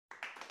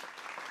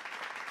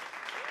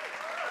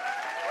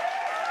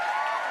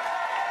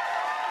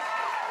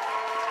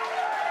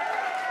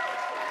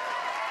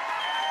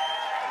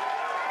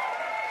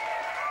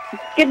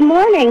Good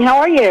morning. How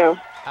are you?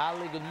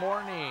 Allie, good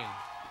morning.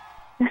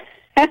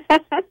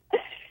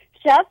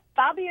 Chef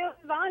Fabio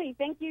Viviani,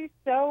 thank you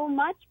so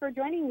much for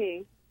joining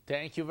me.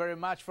 Thank you very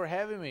much for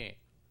having me.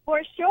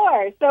 For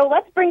sure. So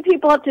let's bring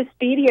people up to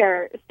speed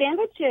here.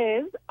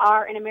 Sandwiches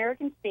are an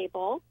American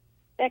staple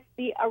that can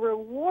be a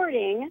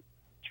rewarding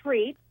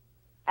treat,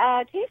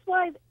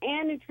 taste-wise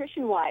and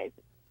nutrition-wise.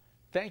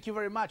 Thank you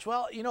very much.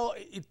 Well, you know,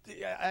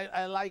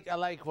 I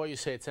like what you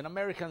say. It's an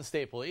American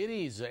staple. It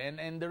is,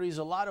 and there is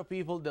a lot of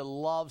people that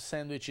love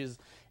sandwiches,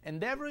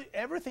 and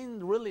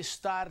everything really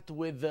starts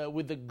with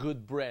the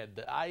good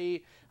bread.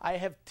 I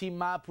have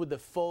teamed up with the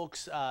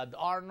folks at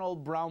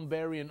Arnold,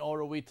 Brownberry, and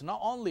Horowitz, not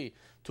only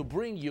to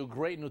bring you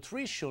great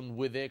nutrition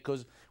with it,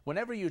 because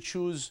whenever you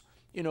choose,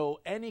 you know,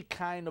 any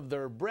kind of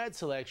their bread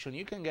selection,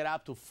 you can get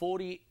up to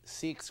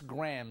 46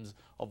 grams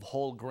of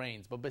whole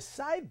grains. But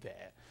beside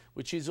that,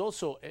 which is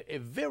also a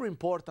very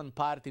important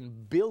part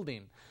in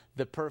building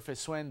the perfect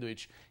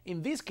sandwich,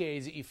 in this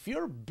case, if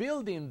you're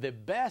building the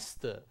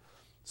best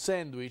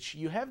sandwich,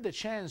 you have the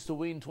chance to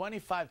win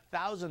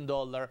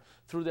 $25,000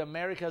 through the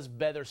America's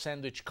Better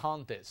Sandwich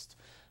contest.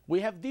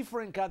 We have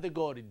different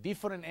categories,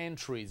 different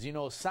entries. You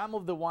know, some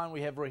of the one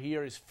we have right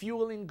here is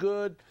fueling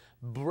good,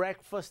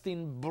 breakfast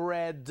in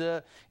bread,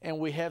 and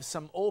we have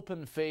some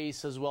open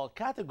face as well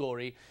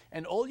category.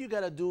 And all you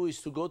gotta do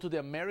is to go to the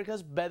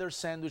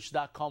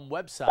americasbettersandwich.com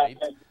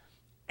website,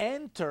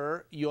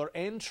 enter your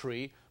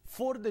entry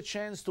for the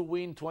chance to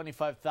win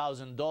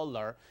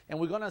 $25,000, and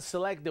we're gonna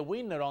select the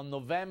winner on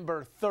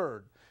November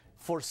 3rd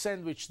for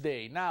Sandwich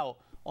Day. Now,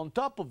 on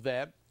top of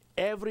that,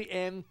 every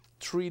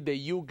entry that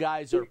you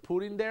guys are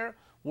putting there,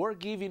 we're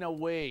giving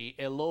away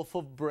a loaf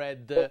of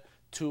bread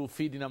to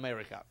Feed in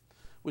America,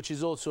 which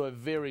is also a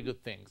very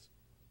good thing.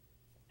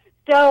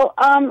 So,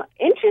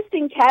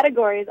 interesting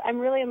categories. I'm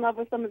really in love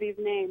with some of these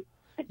names,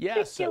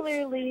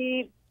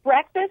 particularly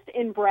breakfast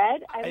in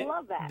bread. I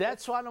love that.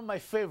 That's one of my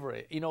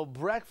favorite. You know,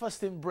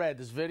 breakfast in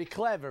bread is very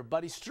clever,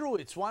 but it's true.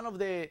 It's one of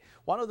the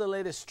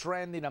latest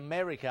trend in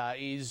America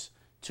is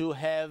to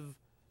have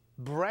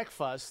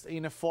breakfast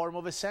in a form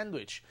of a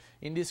sandwich.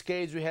 In this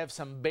case, we have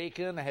some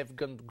bacon, I have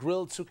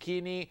grilled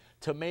zucchini,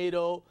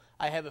 tomato,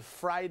 I have a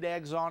fried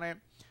eggs on it.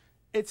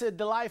 It's a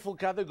delightful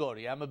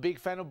category. I'm a big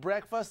fan of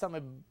breakfast, I'm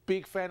a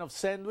big fan of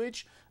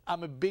sandwich,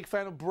 I'm a big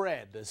fan of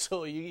bread,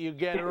 so you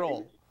get it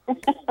all.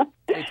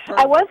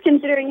 I was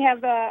considering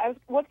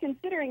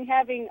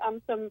having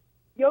some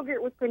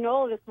yogurt with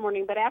granola this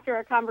morning, but after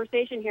our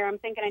conversation here, I'm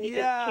thinking I need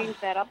to change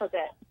that up a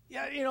bit.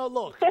 Yeah, you know,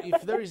 look,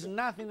 if there is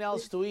nothing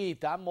else to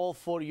eat, I'm all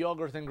for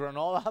yogurt and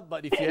granola,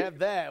 but if you have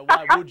that,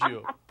 why would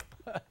you?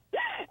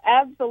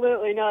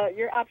 Absolutely. No,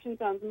 your option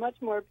sounds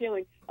much more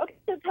appealing. Okay,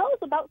 so tell us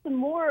about some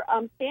more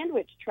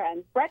sandwich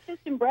trends. Breakfast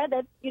and bread,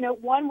 that's, you know,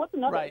 one. What's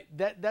another? Right,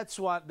 that's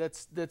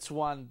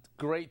one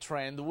great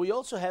trend. We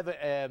also have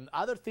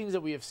other things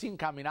that we have seen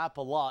coming up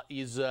a lot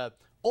is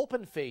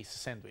open face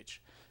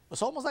sandwich.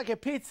 It's almost like a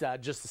pizza,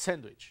 just a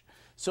sandwich.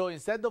 So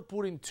instead of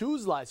putting 2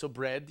 slices of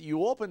bread,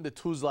 you open the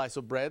 2 slices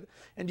of bread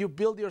and you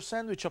build your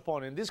sandwich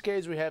upon it. In this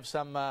case, we have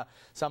some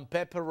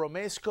pepper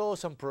romesco,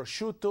 some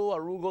prosciutto,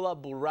 arugula,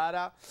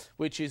 burrata,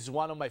 which is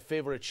one of my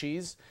favorite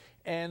cheese.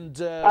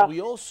 And we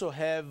also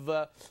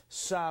have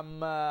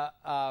some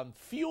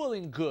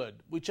fueling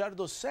good, which are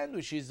those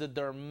sandwiches that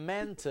are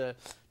meant to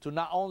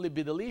not only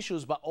be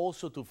delicious, but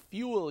also to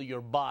fuel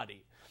your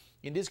body.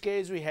 In this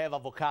case, we have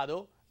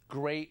avocado,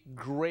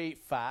 great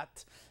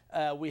fat.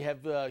 We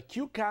have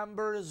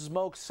cucumbers,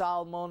 smoked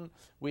salmon,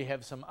 we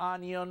have some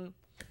onion,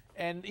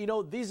 and you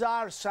know, these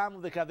are some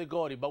of the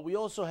category, but we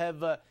also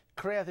have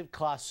creative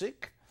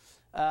classic,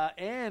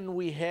 and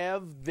we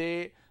have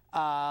the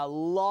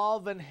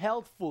love and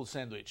healthful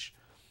sandwich.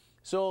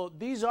 So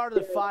these are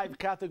the 5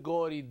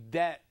 categories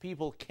that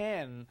people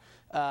can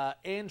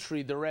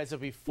enter the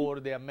recipe for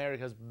the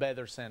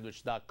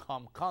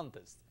americasbettersandwich.com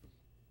contest.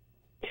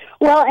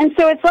 Well, and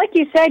so it's like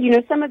you said, you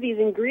know, some of these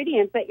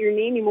ingredients that you're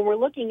naming when we're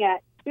looking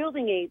at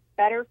building a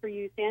better for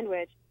you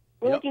sandwich,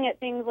 we're looking at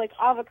things like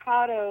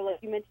avocado,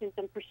 like you mentioned,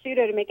 some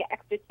prosciutto to make it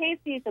extra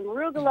tasty, some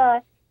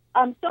arugula,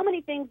 so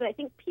many things that I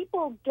think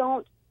people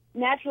don't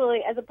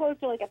naturally, as opposed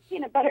to like a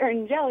peanut butter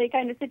and jelly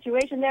kind of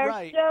situation. There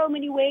are so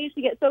many ways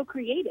to get so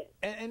creative.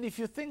 And if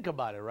you think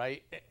about it,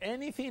 right,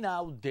 anything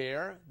out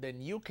there that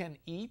you can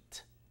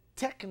eat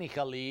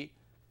technically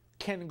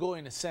can go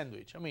in a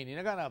sandwich. I mean,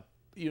 you're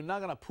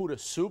not gonna put a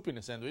soup in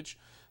a sandwich,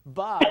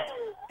 but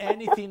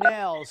anything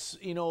else,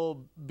 you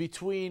know,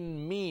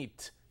 between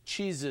meat,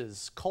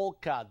 cheeses,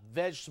 cold cut,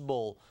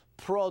 vegetable,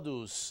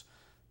 produce,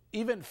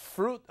 even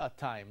fruit at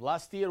time.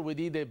 Last year we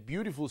did a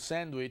beautiful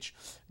sandwich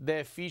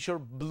that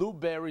featured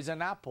blueberries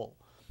and apple.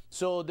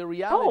 So the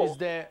reality is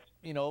that,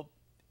 you know,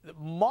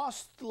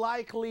 most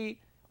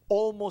likely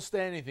almost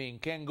anything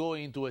can go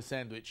into a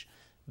sandwich.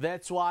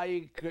 That's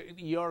why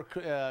your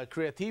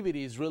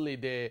creativity is really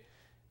the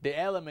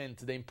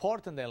element, the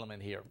important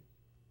element here.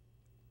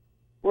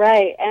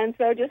 Right, and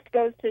so just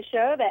goes to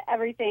show that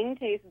everything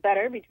tastes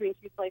better between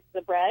 2 slices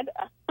of bread.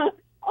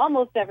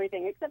 Almost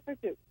everything except for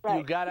soup. Right.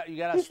 You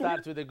gotta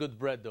start with a good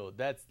bread, though.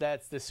 That's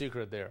the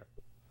secret there.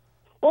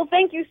 Well,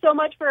 thank you so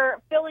much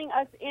for filling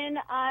us in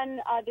on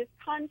this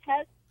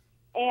contest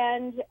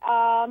and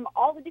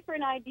all the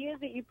different ideas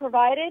that you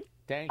provided.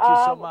 Thank you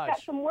so We've much.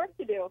 got some work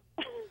to do.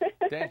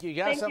 Thank you. You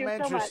got some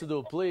entries to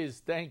do,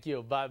 please. Thank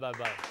you. Bye, bye,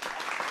 bye.